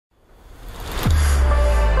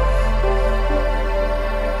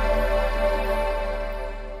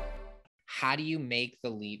how do you make the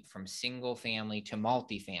leap from single family to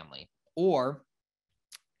multifamily? Or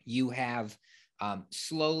you have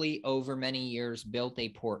slowly over many years built a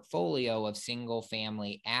portfolio of single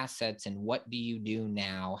family assets. And what do you do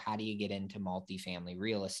now? How do you get into multifamily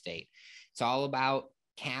real estate? It's all about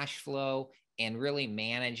cash flow and really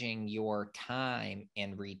managing your time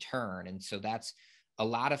and return. And so that's a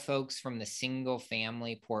lot of folks from the single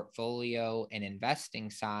family portfolio and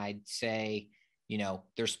investing side say,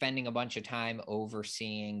 they're spending a bunch of time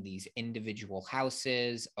overseeing these individual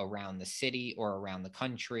houses around the city or around the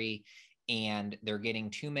country, and they're getting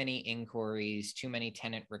too many inquiries, too many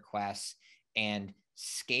tenant requests, and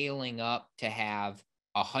scaling up to have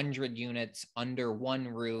 100 units under one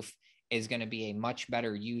roof is going to be a much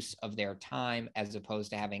better use of their time as opposed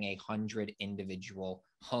to having 100 individual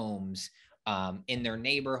homes in their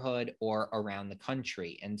neighborhood or around the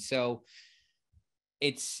country. And so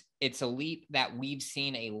it's a leap that we've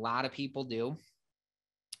seen a lot of people do.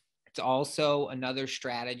 It's also another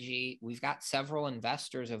strategy. We've got several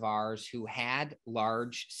investors of ours who had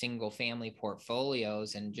large single family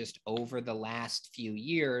portfolios, and just over the last few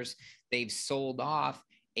years, they've sold off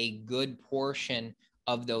a good portion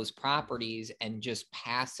of those properties and just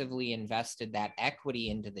passively invested that equity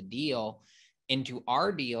into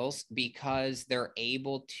our deals, because they're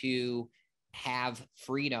able to have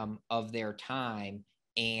freedom of their time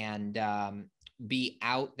and be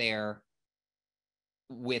out there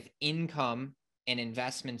with income and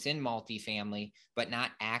investments in multifamily, but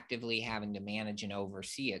not actively having to manage and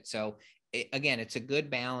oversee it. So again, it's a good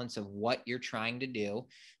balance of what you're trying to do.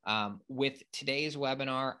 With today's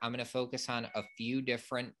webinar, I'm going to focus on a few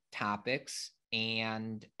different topics,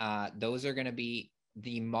 and those are going to be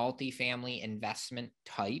the multifamily investment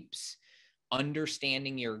types,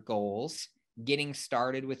 understanding your goals, getting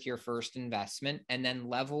started with your first investment, and then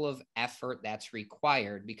level of effort that's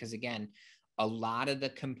required. Because again, a lot of the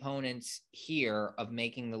components here of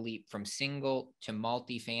making the leap from single to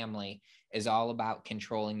multifamily is all about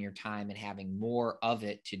controlling your time and having more of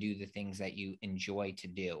it to do the things that you enjoy to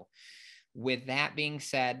do. With that being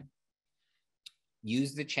said,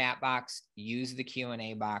 use the chat box, use the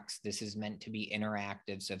Q&A box. This is meant to be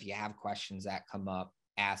interactive. So if you have questions that come up,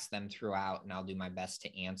 ask them throughout, and I'll do my best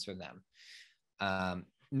to answer them.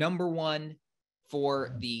 Number one,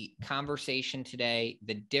 for the conversation today,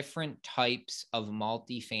 the different types of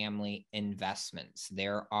multifamily investments.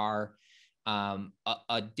 There are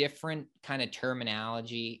a different kind of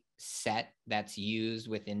terminology set that's used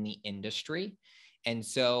within the industry. And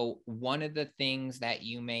so one of the things that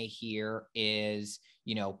you may hear is,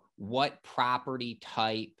 what property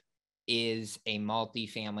type is a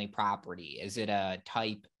multifamily property? Is it a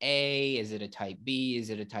type A? Is it a type B? Is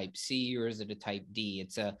it a type C? Or is it a type D?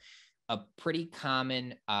 It's a pretty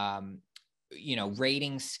common,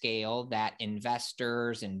 rating scale that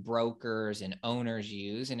investors and brokers and owners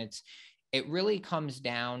use. And it really comes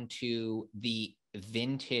down to the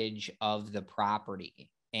vintage of the property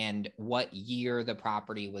and what year the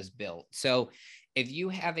property was built. So if you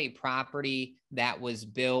have a property that was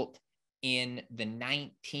built in the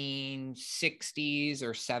 1960s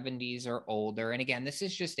or 70s or older, and again, this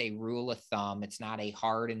is just a rule of thumb. It's not a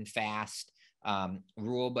hard and fast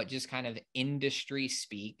rule, but just kind of industry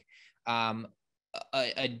speak. A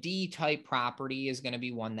D type property is going to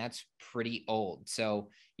be one that's pretty old. So,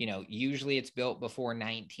 usually it's built before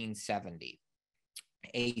 1970.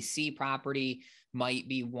 A C property might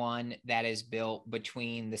be one that is built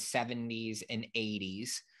between the 70s and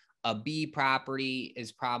 80s. A B property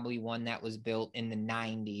is probably one that was built in the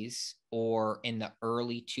 90s or in the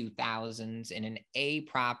early 2000s. And an A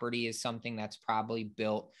property is something that's probably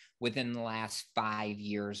built within the last 5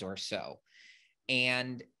 years or so.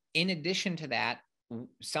 And in addition to that,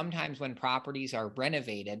 sometimes when properties are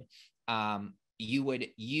renovated, you would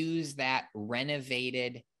use that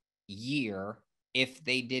renovated year, if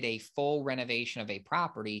they did a full renovation of a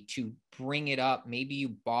property, to bring it up. Maybe you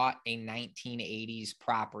bought a 1980s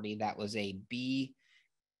property that was a B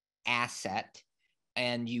asset,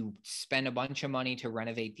 and you spend a bunch of money to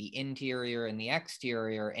renovate the interior and the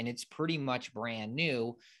exterior, and it's pretty much brand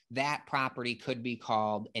new. That property could be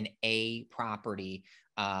called an A property.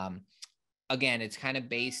 Again, it's kind of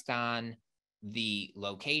based on the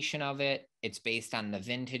location of it. It's based on the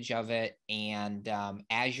vintage of it. And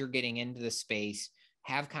as you're getting into the space,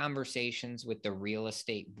 have conversations with the real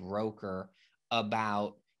estate broker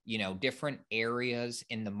about, different areas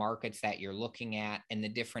in the markets that you're looking at and the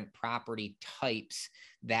different property types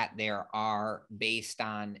that there are based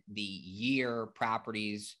on the year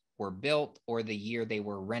properties were built or the year they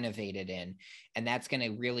were renovated in. And that's going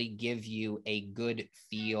to really give you a good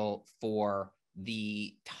feel for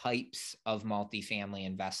the types of multifamily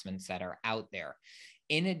investments that are out there.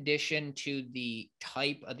 In addition to the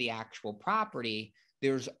type of the actual property,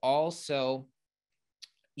 there's also,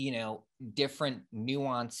 different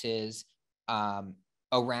nuances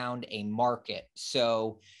around a market.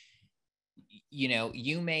 So,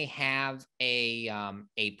 you may have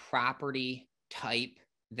a property type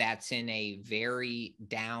that's in a very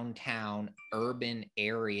downtown urban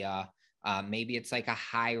area. Maybe it's like a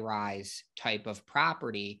high rise type of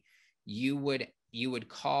property. You would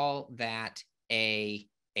call that a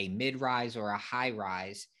mid rise or a high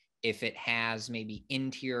rise if it has maybe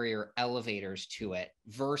interior elevators to it,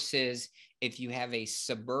 versus if you have a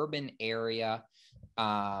suburban area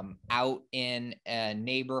out in a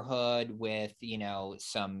neighborhood with,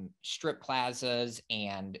 some strip plazas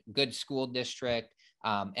and good school district,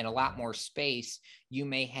 and a lot more space. You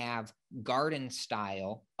may have garden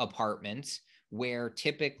style apartments where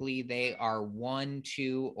typically they are 1,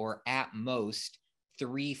 2, or at most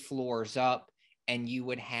 3 floors up, and you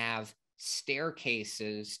would have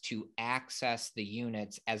staircases to access the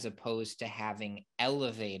units as opposed to having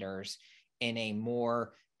elevators in a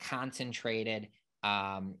more concentrated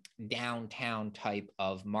downtown type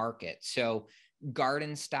of market. So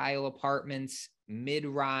garden style apartments,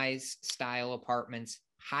 mid-rise style apartments,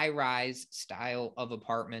 high-rise style of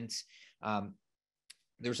apartments.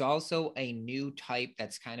 There's also a new type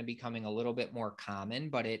that's kind of becoming a little bit more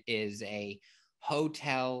common, but it is a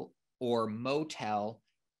hotel or motel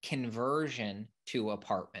conversion to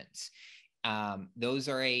apartments. Those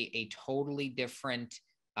are a totally different,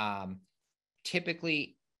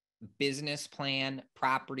 typically business plan,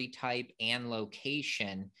 property type, and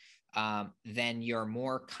location than your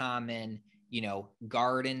more common,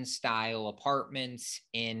 garden style apartments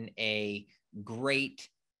in a great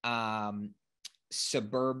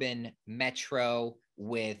suburban metro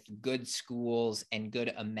with good schools and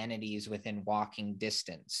good amenities within walking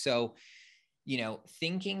distance. So,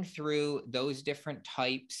 thinking through those different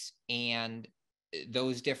types and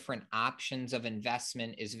those different options of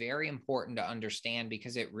investment is very important to understand,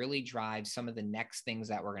 because it really drives some of the next things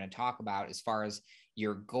that we're going to talk about as far as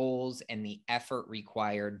your goals and the effort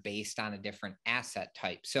required based on a different asset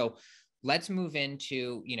type. So let's move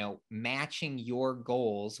into, matching your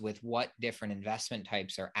goals with what different investment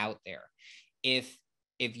types are out there. If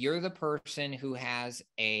you're the person who has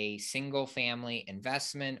a single family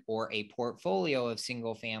investment or a portfolio of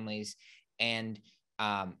single families, and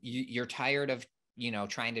you're tired of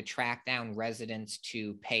trying to track down residents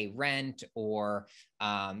to pay rent, or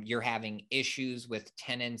you're having issues with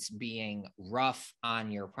tenants being rough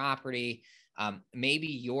on your property, maybe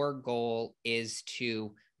your goal is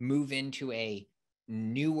to move into a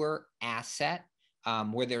newer asset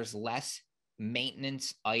where there's less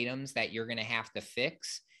maintenance items that you're going to have to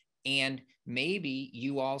fix. And maybe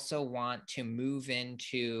you also want to move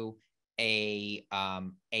into a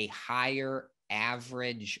higher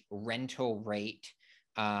average rental rate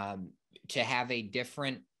to have a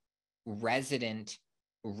different resident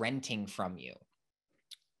renting from you.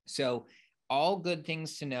 So all good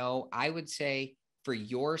things to know. I would say for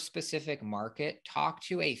your specific market, talk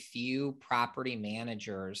to a few property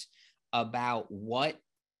managers about what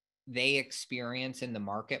they experience in the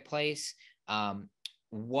marketplace,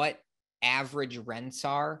 what average rents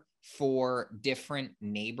are for different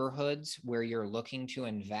neighborhoods where you're looking to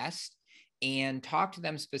invest, and talk to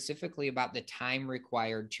them specifically about the time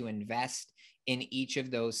required to invest in each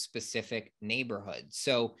of those specific neighborhoods.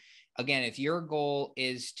 So again, if your goal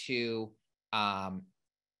is to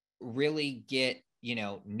really get,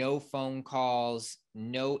 no phone calls,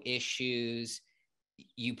 no issues,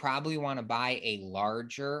 you probably want to buy a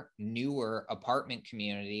larger, newer apartment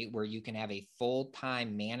community where you can have a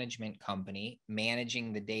full-time management company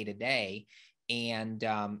managing the day-to-day, and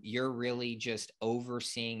you're really just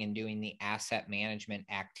overseeing and doing the asset management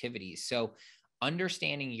activities. So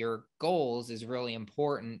understanding your goals is really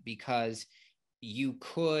important, because you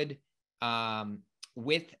could,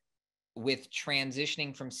 with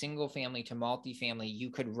transitioning from single family to multifamily, you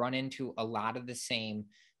could run into a lot of the same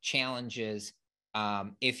challenges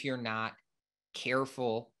if you're not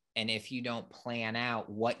careful and if you don't plan out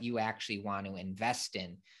what you actually want to invest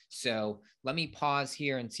in. So let me pause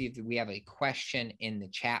here and see if we have a question in the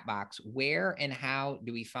chat box. Where and how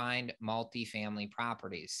do we find multifamily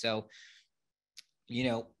properties? So,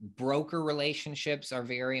 broker relationships are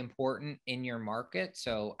very important in your market.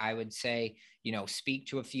 So I would say, speak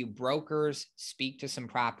to a few brokers, speak to some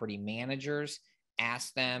property managers,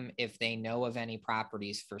 ask them if they know of any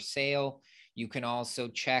properties for sale. You can also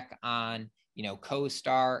check on,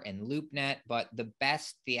 CoStar and LoopNet, but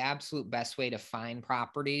the absolute best way to find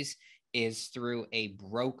properties is through a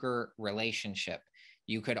broker relationship.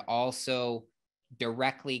 You could also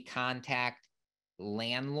directly contact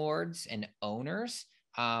landlords and owners,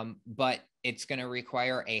 but it's going to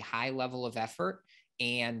require a high level of effort,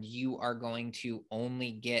 and you are going to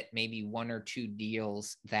only get maybe 1 or 2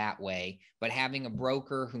 deals that way. But having a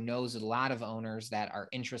broker who knows a lot of owners that are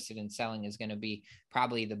interested in selling is going to be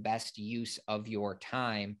probably the best use of your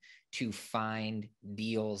time to find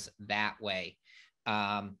deals that way.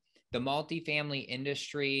 The multifamily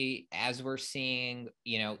industry, as we're seeing,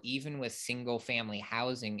 even with single family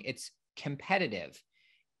housing, it's competitive,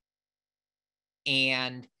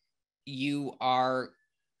 and you're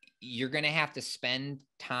going to have to spend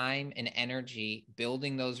time and energy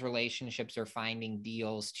building those relationships or finding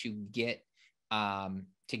deals to get an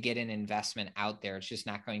investment out there. It's just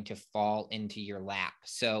not going to fall into your lap.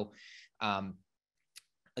 So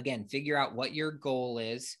again, figure out what your goal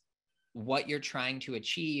is, what you're trying to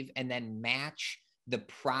achieve, and then match the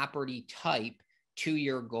property type to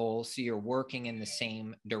your goal so you're working in the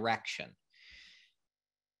same direction.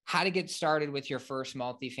 How to get started with your first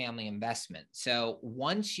multifamily investment. So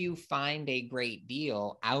once you find a great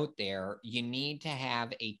deal out there, you need to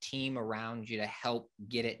have a team around you to help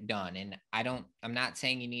get it done. And I'm not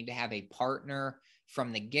saying you need to have a partner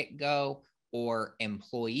from the get-go or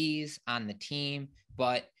employees on the team,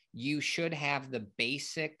 but you should have the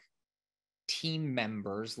basic team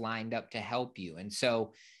members lined up to help you. And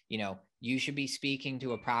so, you should be speaking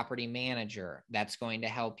to a property manager that's going to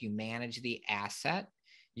help you manage the asset.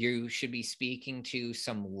 You should be speaking to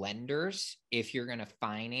some lenders if you're going to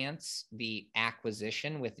finance the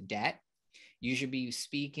acquisition with debt. You should be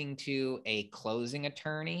speaking to a closing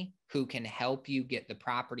attorney who can help you get the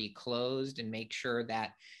property closed and make sure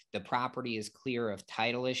that the property is clear of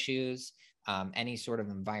title issues, any sort of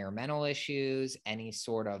environmental issues, any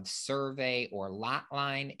sort of survey or lot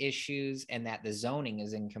line issues, and that the zoning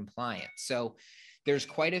is in compliance. So there's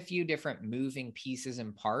quite a few different moving pieces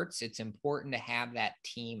and parts. It's important to have that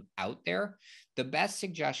team out there. The best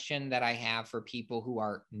suggestion that I have for people who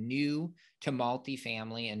are new to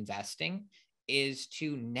multifamily investing is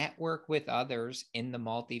to network with others in the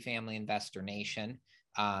multifamily investor nation,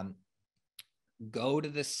 go to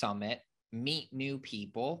the summit, meet new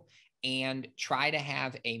people, and try to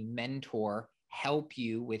have a mentor help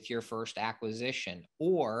you with your first acquisition.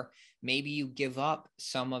 Or maybe you give up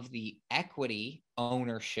some of the equity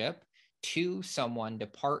ownership to someone to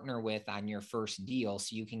partner with on your first deal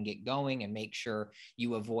so you can get going and make sure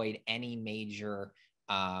you avoid any major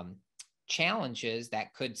challenges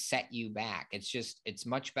that could set you back. It's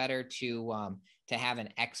much better to have an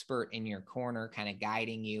expert in your corner kind of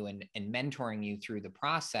guiding you and mentoring you through the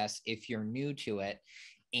process if you're new to it.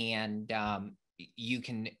 And you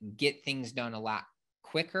can get things done a lot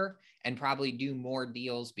quicker and probably do more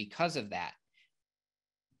deals because of that.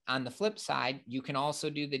 On the flip side, you can also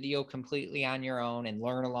do the deal completely on your own and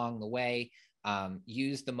learn along the way.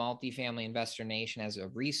 Use the Multifamily Investor Nation as a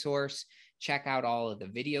resource. Check out all of the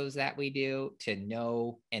videos that we do to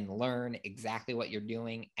know and learn exactly what you're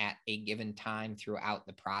doing at a given time throughout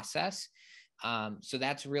the process. So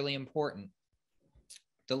that's really important.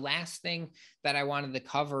 The last thing that I wanted to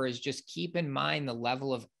cover is just keep in mind the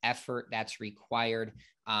level of effort that's required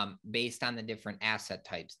based on the different asset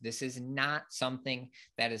types. This is not something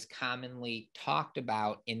that is commonly talked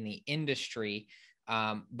about in the industry,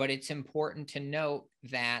 but it's important to note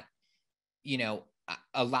that,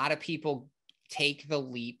 a lot of people take the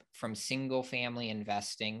leap from single family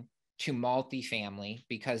investing to multifamily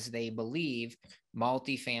because they believe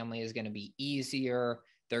multifamily is going to be easier.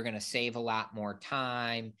 They're going to save a lot more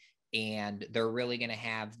time, and they're really going to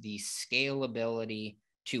have the scalability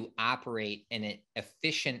to operate in an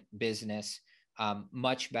efficient business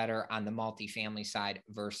much better on the multifamily side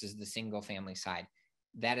versus the single family side.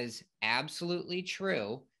 That is absolutely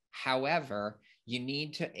true. However, you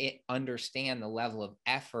need to understand the level of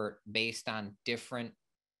effort based on different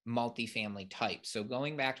multifamily types. So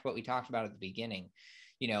going back to what we talked about at the beginning,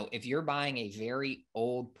 if you're buying a very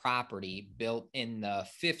old property built in the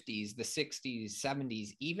 50s, the 60s, 70s,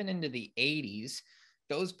 even into the 80s,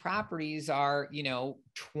 those properties are,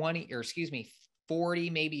 40,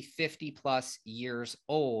 maybe 50 plus years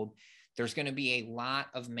old. There's going to be a lot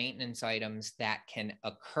of maintenance items that can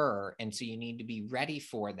occur. And so you need to be ready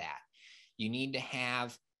for that. You need to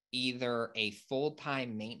have either a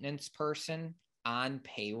full-time maintenance person on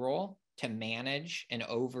payroll to manage and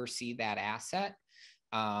oversee that asset.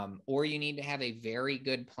 Or you need to have a very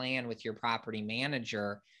good plan with your property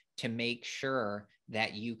manager to make sure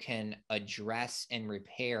that you can address and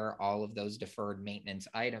repair all of those deferred maintenance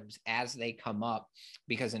items as they come up,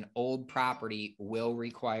 because an old property will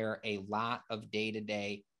require a lot of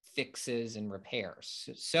day-to-day fixes and repairs.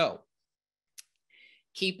 So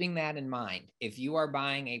keeping that in mind, if you are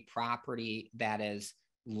buying a property that is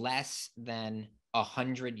less than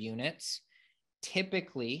 100 units,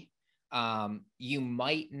 typically you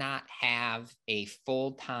might not have a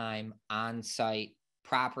full-time on-site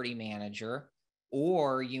property manager,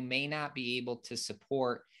 or you may not be able to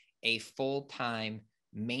support a full-time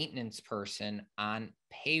maintenance person on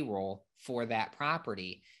payroll for that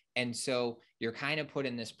property. And so you're kind of put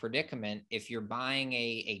in this predicament. If you're buying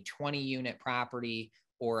a 20-unit property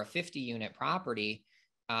or a 50-unit property,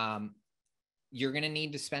 you're going to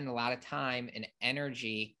need to spend a lot of time and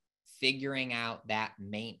energy figuring out that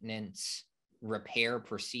maintenance repair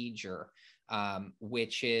procedure,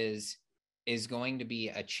 which is going to be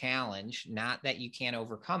a challenge. Not that you can't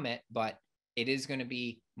overcome it, but it is going to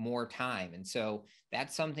be more time. And so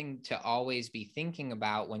that's something to always be thinking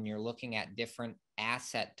about when you're looking at different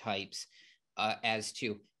asset types, as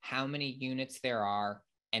to how many units there are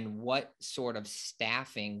and what sort of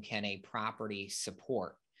staffing can a property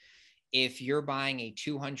support. If you're buying a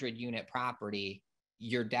 200-unit property,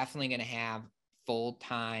 you're definitely going to have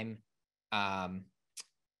full-time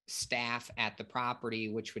staff at the property,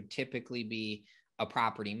 which would typically be a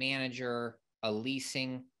property manager, a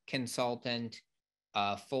leasing consultant,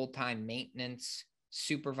 a full-time maintenance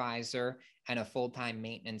supervisor, and a full-time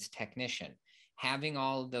maintenance technician. Having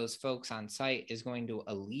all of those folks on site is going to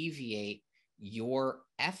alleviate your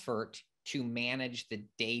effort to manage the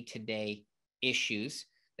day-to-day issues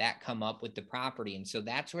that come up with the property. And so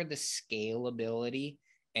that's where the scalability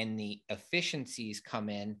and the efficiencies come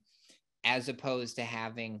in, as opposed to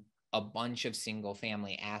having a bunch of single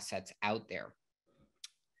family assets out there.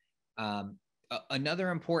 Another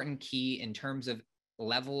important key in terms of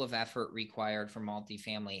level of effort required for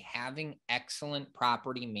multifamily, having excellent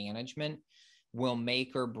property management will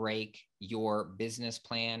make or break your business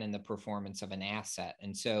plan and the performance of an asset.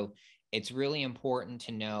 And so it's really important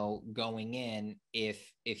to know going in,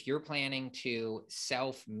 if you're planning to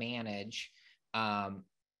self-manage,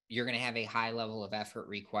 you're going to have a high level of effort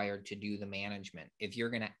required to do the management. If you're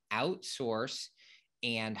going to outsource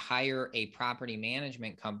and hire a property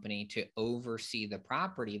management company to oversee the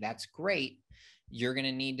property, that's great. You're going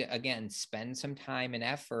to need to, again, spend some time and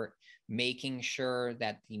effort making sure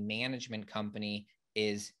that the management company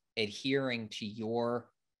is adhering to your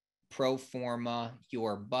pro forma,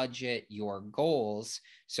 your budget, your goals,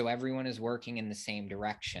 so everyone is working in the same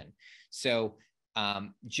direction. So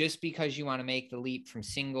just because you want to make the leap from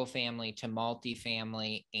single family to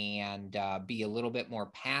multifamily and be a little bit more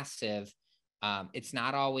passive, it's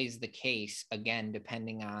not always the case, again,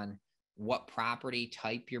 depending on what property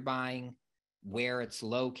type you're buying, where it's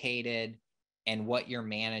located, and what your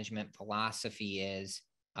management philosophy is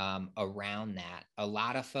around that. A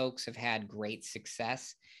lot of folks have had great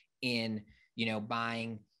success in,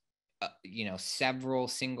 buying, several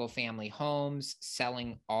single family homes,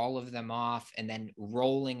 selling all of them off, and then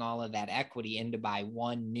rolling all of that equity in to buy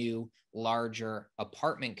one new larger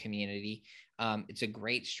apartment community. It's a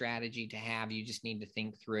great strategy to have. You just need to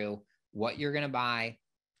think through what you're going to buy,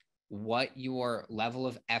 what your level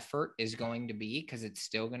of effort is going to be, because it's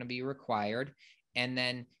still going to be required. And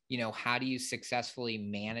then, how do you successfully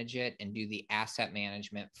manage it and do the asset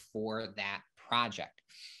management for that project?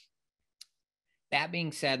 That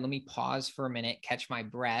being said, let me pause for a minute, catch my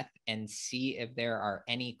breath, and see if there are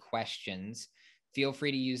any questions. Feel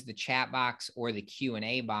free to use the chat box or the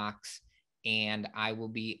Q&A box, and I will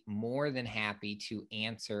be more than happy to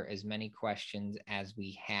answer as many questions as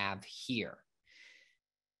we have here.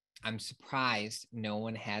 I'm surprised no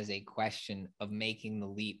one has a question of making the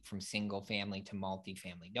leap from single family to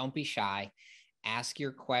multifamily. Don't be shy. Ask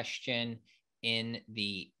your question in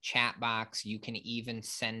the chat box. You can even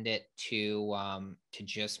send it to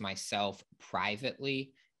just myself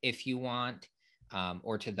privately if you want,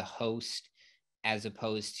 or to the host, as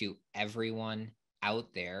opposed to everyone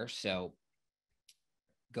out there. So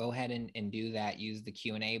go ahead and do that. Use the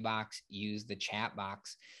Q&A box, use the chat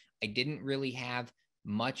box. I didn't really have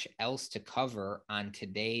much else to cover on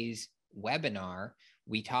today's webinar.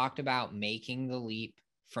 We talked about making the leap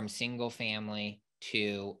from single family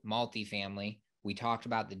to multifamily. We talked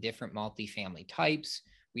about the different multifamily types.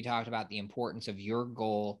 We talked about the importance of your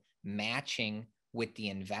goal matching with the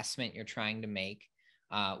investment you're trying to make.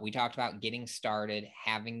 We talked about getting started,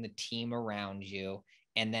 having the team around you,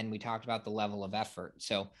 and then we talked about the level of effort.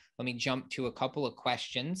 So let me jump to a couple of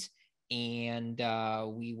questions, and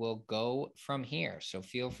we will go from here. So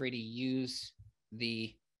feel free to use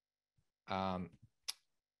the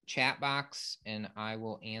chat box, and I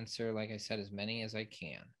will answer, like I said, as many as I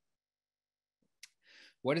can.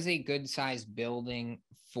 What is a good size building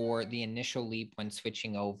for the initial leap when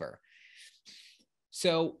switching over?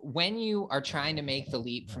 So when you are trying to make the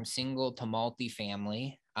leap from single to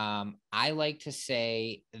multifamily, I like to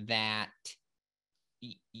say that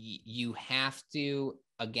you have to,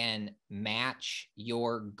 again, match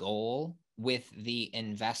your goal with the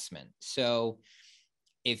investment. So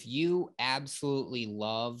if you absolutely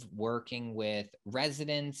love working with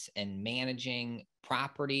residents and managing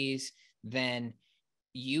properties, then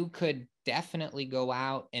you could definitely go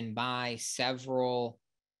out and buy several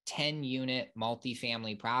 10-unit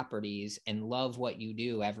multifamily properties and love what you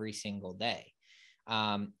do every single day.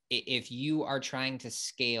 If you are trying to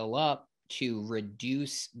scale up to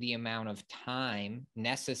reduce the amount of time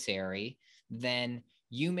necessary, then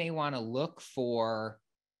you may want to look for,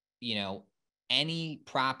 any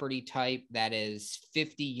property type that is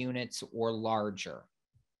 50 units or larger.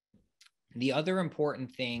 The other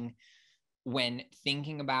important thing when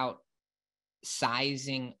thinking about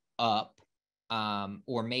sizing up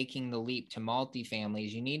or making the leap to multifamily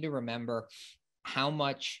is you need to remember how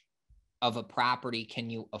much of a property can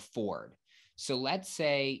you afford. So let's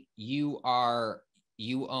say you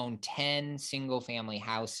own 10 single family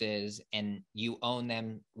houses and you own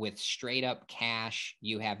them with straight up cash.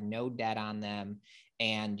 You have no debt on them,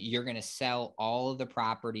 and you're going to sell all of the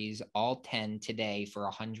properties, all 10 today, for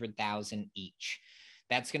 $100,000 each.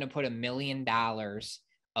 That's going to put $1 million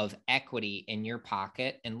of equity in your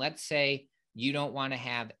pocket. And let's say you don't want to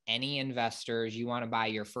have any investors. You want to buy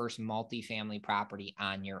your first multifamily property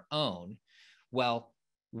on your own. Well,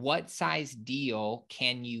 what size deal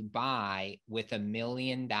can you buy with $1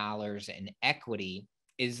 million in equity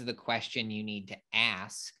is the question you need to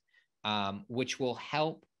ask, which will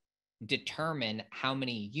help determine how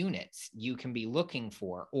many units you can be looking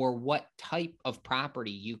for or what type of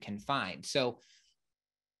property you can find. So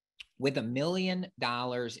with $1 million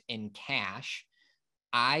in cash,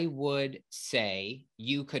 I would say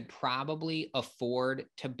you could probably afford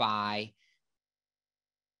to buy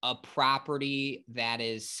a property that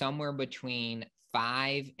is somewhere between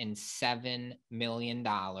 $5 and $7 million.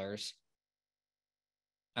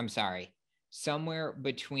 I'm sorry, somewhere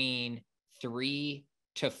between 3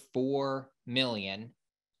 to 4 million,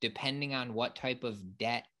 depending on what type of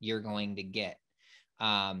debt you're going to get.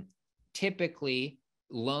 Typically,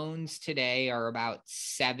 loans today are about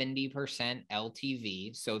 70%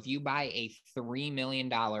 LTV. So if you buy a $3 million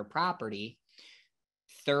property,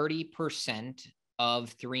 30% of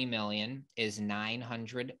 3 million is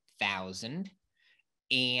 900,000.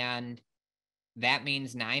 And that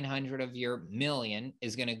means 900 of your million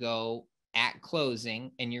is going to go at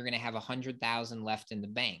closing, and you're going to have 100,000 left in the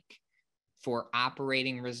bank for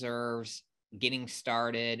operating reserves, getting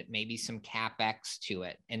started, maybe some CapEx to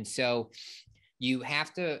it. And so you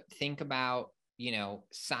have to think about,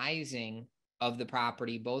 sizing of the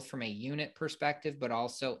property, both from a unit perspective, but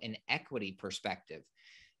also an equity perspective.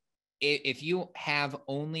 If you have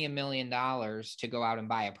only $1 million to go out and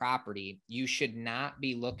buy a property, you should not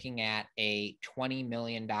be looking at a $20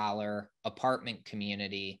 million apartment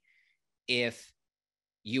community if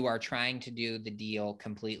you are trying to do the deal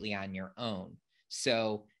completely on your own.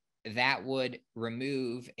 So that would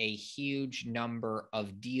remove a huge number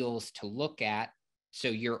of deals to look at. So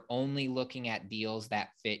you're only looking at deals that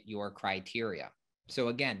fit your criteria. So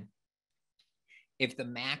again, if the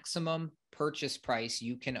maximum purchase price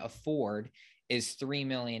you can afford is $3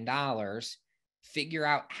 million, figure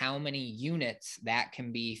out how many units that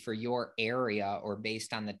can be for your area or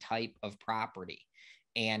based on the type of property.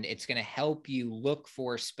 And it's going to help you look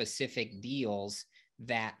for specific deals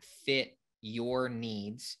that fit your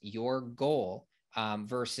needs, your goal,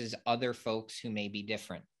 versus other folks who may be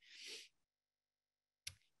different.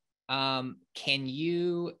 Can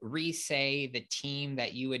you re-say the team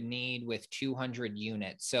that you would need with 200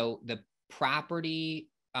 units? So the property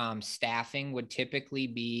staffing would typically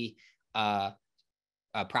be a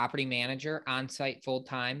property manager on site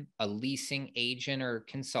full-time, a leasing agent or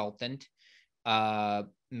consultant, a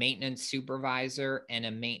maintenance supervisor, and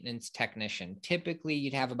a maintenance technician. Typically,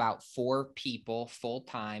 you'd have about 4 people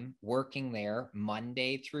full-time working there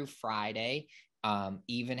Monday through Friday,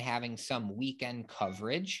 even having some weekend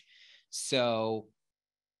coverage. So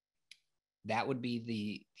that would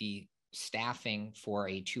be the staffing for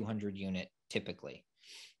a 200 unit typically.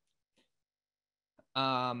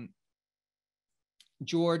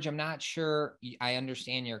 George, I'm not sure I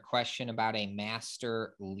understand your question about a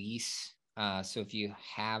master lease So if you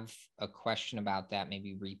have a question about that,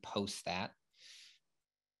 maybe repost that.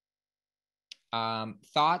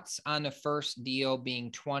 Thoughts on the first deal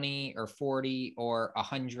being 20 or 40 or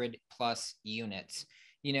 100 plus units?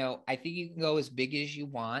 I think you can go as big as you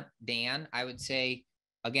want. Dan, I would say,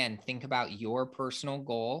 again, think about your personal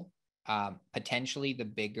goal. Potentially the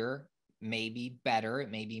bigger may be better.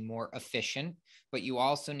 It may be more efficient, but you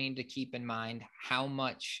also need to keep in mind how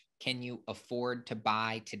much can you afford to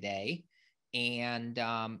buy today? And,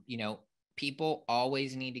 people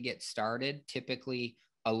always need to get started. Typically,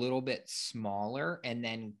 a little bit smaller and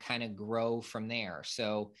then kind of grow from there.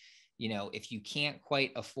 So, if you can't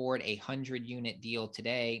quite afford a 100-unit deal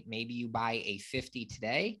today, maybe you buy a 50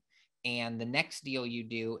 today, and the next deal you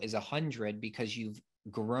do is 100 because you've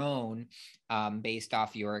grown based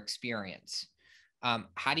off your experience.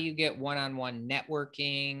 How do you get one-on-one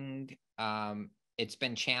networking? It's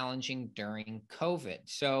been challenging during COVID.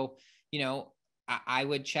 So, I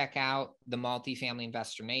would check out the Multifamily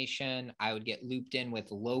Investor Nation. I would get looped in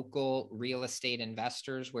with local real estate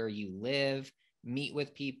investors where you live, meet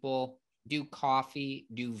with people, do coffee,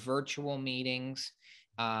 do virtual meetings,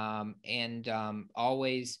 and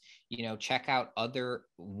always, check out other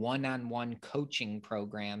one-on-one coaching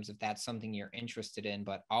programs if that's something you're interested in,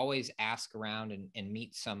 but always ask around and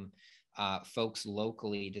meet some folks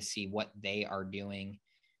locally to see what they are doing.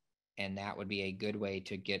 And that would be a good way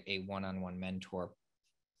to get a one-on-one mentor.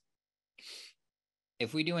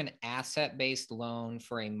 If we do an asset-based loan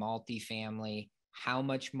for a multifamily, how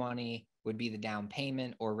much money would be the down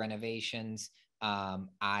payment or renovations?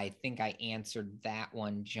 I think I answered that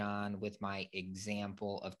one, John, with my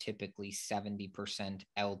example of typically 70%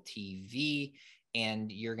 LTV,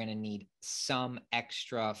 and you're going to need some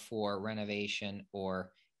extra for renovation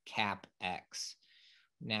or CapEx.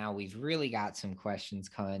 Now we've really got some questions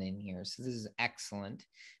coming in here. So this is excellent.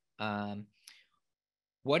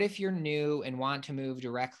 What if you're new and want to move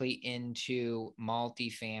directly into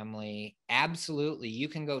multifamily? Absolutely. You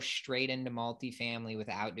can go straight into multifamily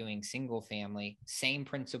without doing single family. Same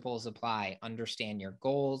principles apply. Understand your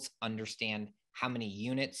goals, understand how many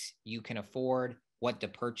units you can afford, what the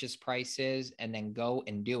purchase price is, and then go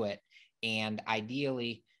and do it. And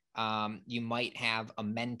ideally, you might have a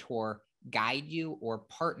mentor guide you or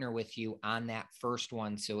partner with you on that first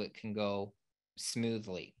one so it can go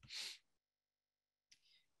smoothly.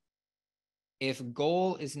 If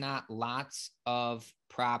goal is not lots of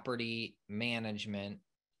property management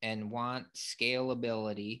and want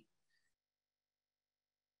scalability,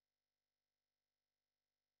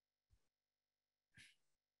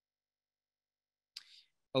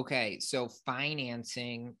 okay, so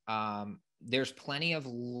financing, there's plenty of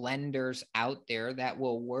lenders out there that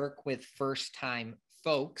will work with first-time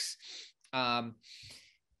folks.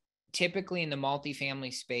 Typically in the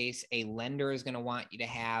multifamily space, a lender is going to want you to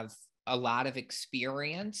have a lot of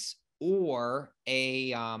experience or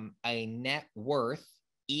a net worth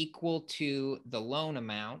equal to the loan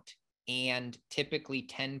amount and typically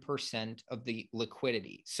 10% of the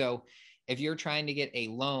liquidity. So if you're trying to get a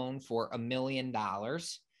loan for $1 million,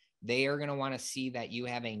 they are going to want to see that you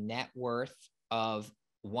have a net worth of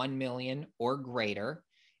 1 million or greater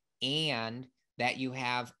and that you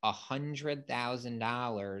have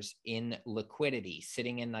 $100,000 in liquidity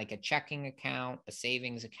sitting in like a checking account, a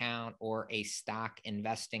savings account, or a stock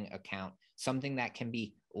investing account, something that can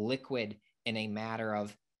be liquid in a matter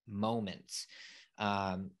of moments.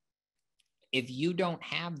 If you don't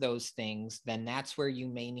have those things, then that's where you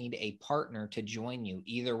may need a partner to join you,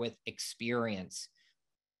 either with experience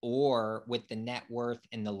or with the net worth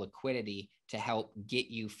and the liquidity to help get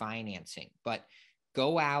you financing. But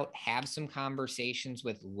go out, have some conversations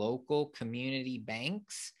with local community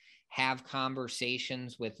banks, have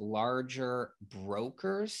conversations with larger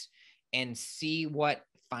brokers, and see what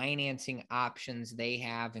financing options they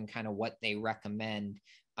have and kind of what they recommend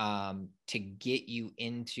to get you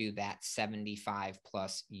into that 75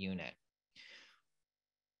 plus unit.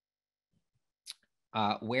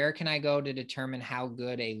 Where can I go to determine how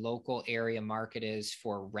good a local area market is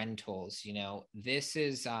for rentals?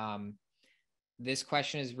 This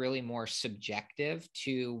question is really more subjective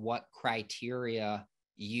to what criteria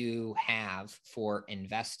you have for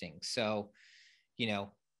investing. So,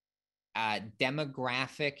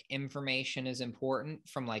 demographic information is important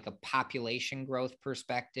from like a population growth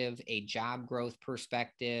perspective, a job growth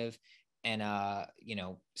perspective, and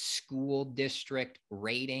school district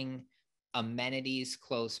rating, amenities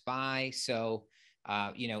close by. So,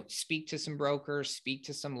 speak to some brokers, speak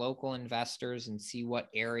to some local investors and see what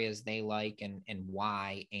areas they like and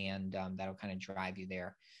why. And that'll kind of drive you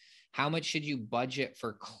there. How much should you budget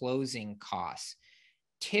for closing costs?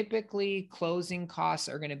 typically closing costs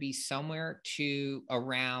are going to be somewhere to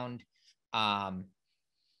around 1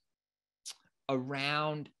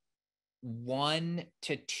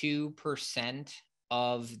 to 2%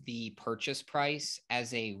 of the purchase price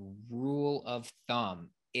as a rule of thumb.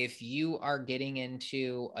 If you are getting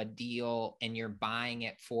into a deal and you're buying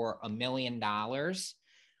it for $1 million,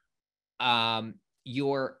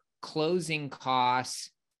 your closing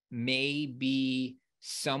costs may be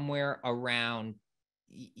somewhere around,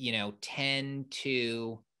 $10,000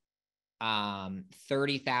 to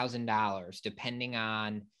 $30,000, depending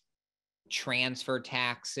on transfer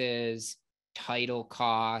taxes, title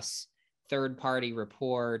costs, third-party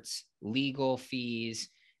reports, legal fees.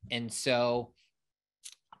 And so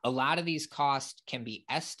a lot of these costs can be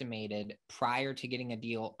estimated prior to getting a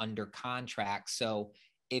deal under contract. So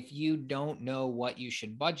if you don't know what you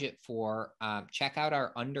should budget for, check out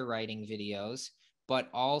our underwriting videos, but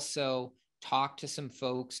also talk to some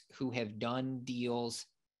folks who have done deals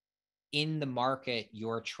in the market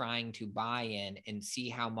you're trying to buy in and see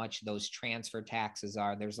how much those transfer taxes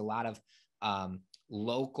are. There's a lot of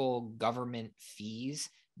local government fees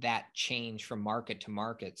that change from market to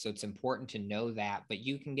market. So it's important to know that, but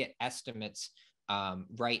you can get estimates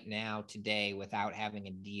right now today without having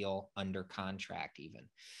a deal under contract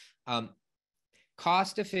even.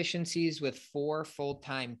 Cost efficiencies with 4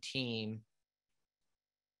 full-time team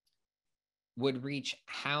would reach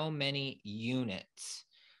how many units?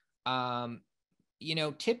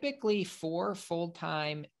 Typically 4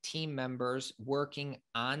 full-time team members working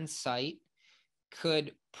on site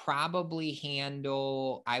could probably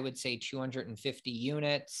handle, I would say, 250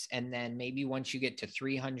 units. And then maybe once you get to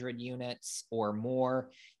 300 units or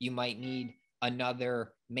more, you might need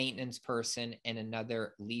another maintenance person and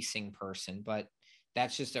another leasing person. But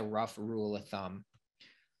that's just a rough rule of thumb.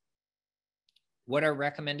 What are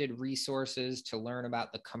recommended resources to learn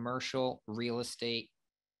about the commercial real estate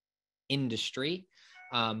industry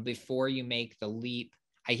before you make the leap?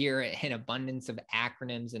 I hear an abundance of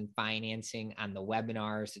acronyms and financing on the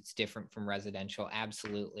webinars. It's different from residential.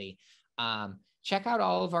 Absolutely. Check out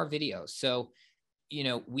all of our videos. So,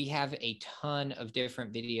 we have a ton of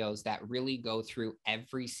different videos that really go through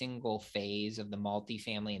every single phase of the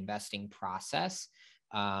multifamily investing process.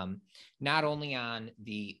 Not only on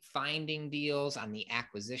the finding deals on the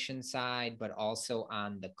acquisition side, but also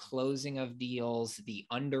on the closing of deals, the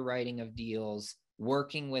underwriting of deals,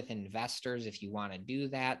 working with investors if you want to do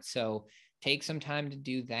that. So take some time to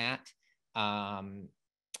do that.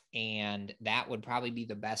 And that would probably be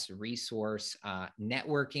the best resource.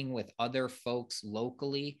 Networking with other folks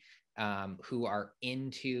locally who are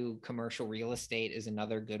into commercial real estate is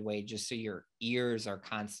another good way, just so your ears are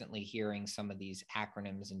constantly hearing some of these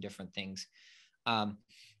acronyms and different things.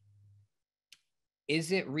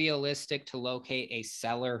 Is it realistic to locate a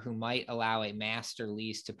seller who might allow a master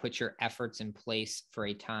lease to put your efforts in place for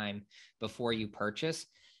a time before you purchase?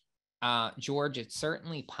 George, it's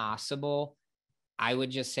certainly possible. I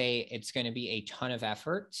would just say it's going to be a ton of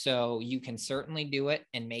effort. So you can certainly do it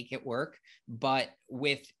and make it work. But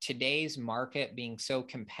with today's market being so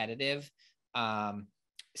competitive,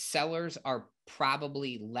 sellers are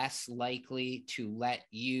probably less likely to let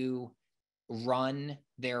you run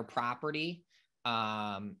their property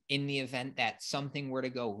in the event that something were to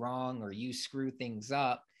go wrong or you screw things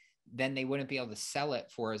up. Then they wouldn't be able to sell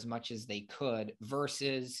it for as much as they could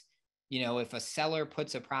versus, if a seller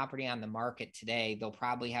puts a property on the market today, they'll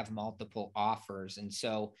probably have multiple offers. And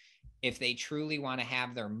so if they truly want to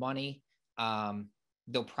have their money,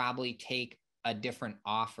 they'll probably take a different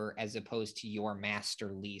offer as opposed to your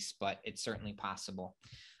master lease, but it's certainly possible.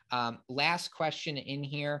 Last question in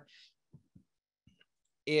here.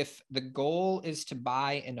 If the goal is to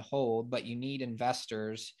buy and hold, but you need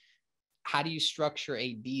investors, how do you structure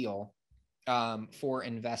a deal for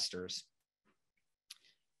investors?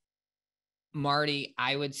 Marty,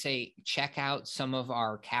 I would say check out some of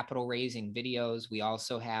our capital raising videos. We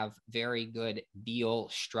also have very good deal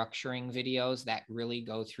structuring videos that really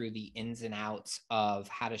go through the ins and outs of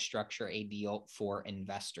how to structure a deal for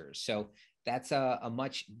investors. So that's a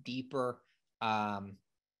much deeper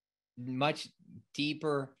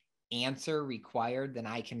answer required than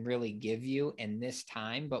I can really give you in this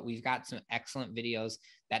time, but we've got some excellent videos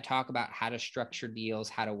that talk about how to structure deals,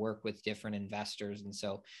 how to work with different investors. And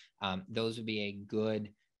so those would be a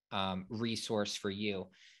good resource for you.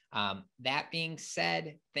 That being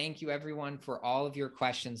said, thank you everyone for all of your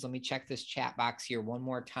questions. Let me check this chat box here one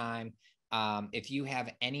more time. If you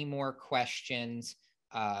have any more questions,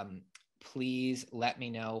 please let me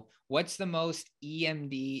know. What's the most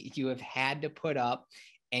EMD you have had to put up?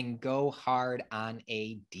 and go hard on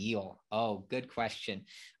a deal? Oh, good question.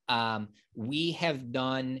 We have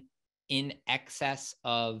done in excess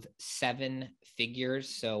of 7 figures,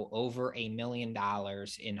 so over $1 million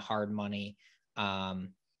in hard money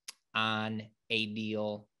on a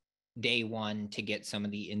deal day one to get some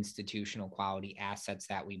of the institutional quality assets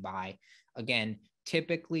that we buy. Again,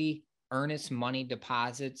 typically earnest money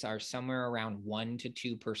deposits are somewhere around 1 to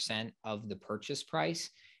 2% of the purchase price.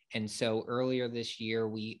 And so earlier this year,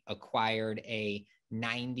 we acquired a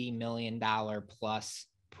 $90 million plus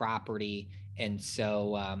property. And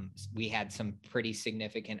so we had some pretty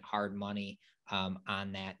significant hard money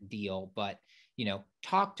on that deal. But, you know,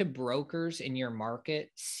 talk to brokers in your market,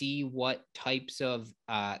 see what types of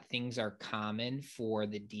things are common for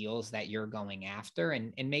the deals that you're going after,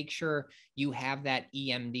 and make sure you have that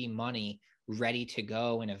EMD money ready to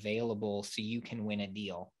go and available so you can win a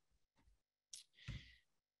deal.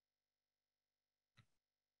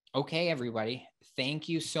 Okay, everybody. Thank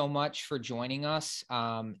you so much for joining us.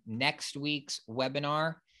 Next week's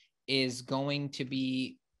webinar is going to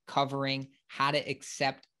be covering how to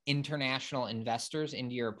accept international investors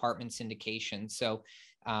into your apartment syndication. So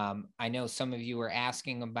I know some of you are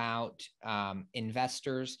asking about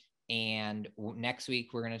investors, and next week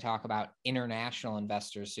we're going to talk about international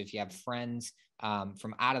investors. So if you have friends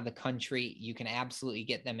from out of the country, you can absolutely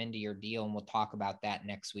get them into your deal, and we'll talk about that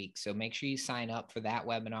next week. So make sure you sign up for that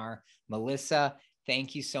webinar. Melissa,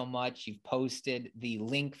 thank you so much. You've posted the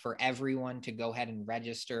link for everyone to go ahead and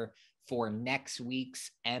register for next week's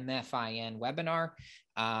MFIN webinar.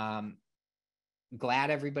 Glad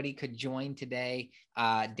everybody could join today.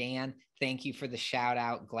 Dan, thank you for the shout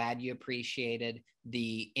out. Glad you appreciated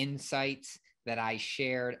the insights that I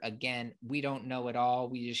shared. Again, we don't know it all.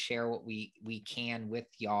 We just share what we can with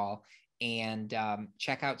y'all. And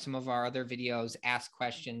check out some of our other videos, ask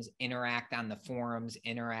questions, interact on the forums,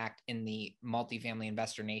 interact in the Multifamily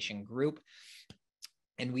Investor Nation group.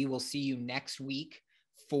 And we will see you next week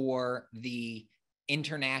for the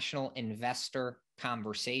international investor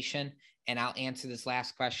conversation. And I'll answer this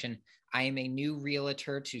last question. I am a new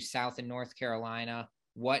realtor to South and North Carolina.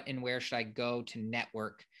 What and where should I go to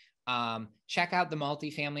network? Check out the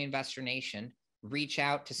Multifamily Investor Nation. Reach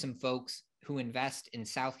out to some folks who invest in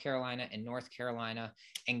South Carolina and North Carolina,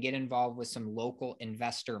 and get involved with some local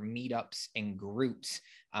investor meetups and groups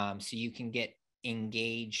so you can get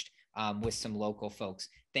engaged with some local folks.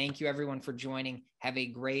 Thank you, everyone, for joining. Have a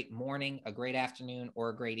great morning, a great afternoon, or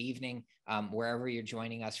a great evening, wherever you're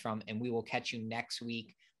joining us from. And we will catch you next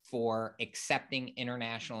week for accepting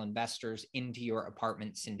international investors into your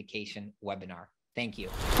apartment syndication webinar. Thank you.